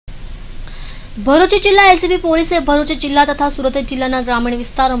ભરૂચ જિલ્લા એલસીબી પોલીસે ભરૂચ જિલ્લા તથા સુરત જિલ્લાના ગ્રામીણ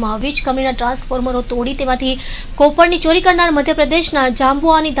વિસ્તારોમાં વીજ કંપનીના ટ્રાન્સફોર્મરો તોડી તેમાંથી કોપરની ચોરી કરનાર મધ્યપ્રદેશના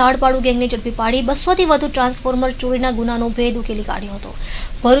જાંબુઆની ધાડપાડુ ગેંગને ઝડપી પાડી 200 થી વધુ ટ્રાન્સફોર્મર ચોરીના ગુનાનો ભેદ ઉકેલી કાઢ્યો હતો।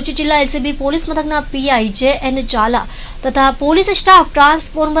 ભરૂચ જિલ્લા એલસીબી પોલીસ મથકના પીઆઈ જે.એન. ઝાલા તથા પોલીસ સ્ટાફ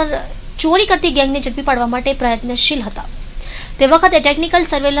ટ્રાન્સફોર્મર ચોરી કરતી ગેંગને ઝડપી પાડવા માટે પ્રયત્નશીલ હતા। તે વખતે ટેકનિકલ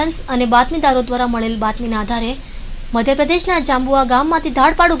સર્વેલન્સ અને બાતમીદારો દ્વારા મળેલ બાતમીના આધારે મધ્યપ્રદેશના જાંબુઆ ગામમાંથી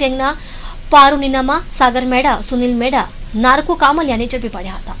ધાડપાડુ ગેંગના પારુનીનામા, સાગર મેડા, સુનિલ મેડા, નારકો કામલિયાને ઝડપી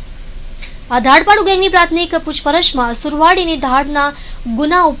પાડ્યા હતા। આ ધાડપાડુ ગેંગની પ્રાથમિક પૂછપરછમાં સુરવાડીની ધાડના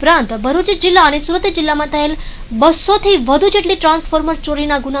ગુના ઉપરાંત ભરૂચ જિલ્લા અને સુરત જિલ્લામાં થયેલ 200 થી વધુ જેટલી ટ્રાન્સફોર્મર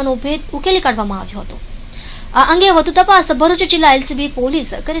ચોરીના ગુનાનો ભેદ ઉકેલી કાઢવામાં આવ્યો હતો। આ અંગે વધુ તપાસ ભરૂચ જિલ્લા એલસીબી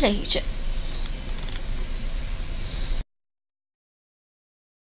પોલીસ કરી રહી છે।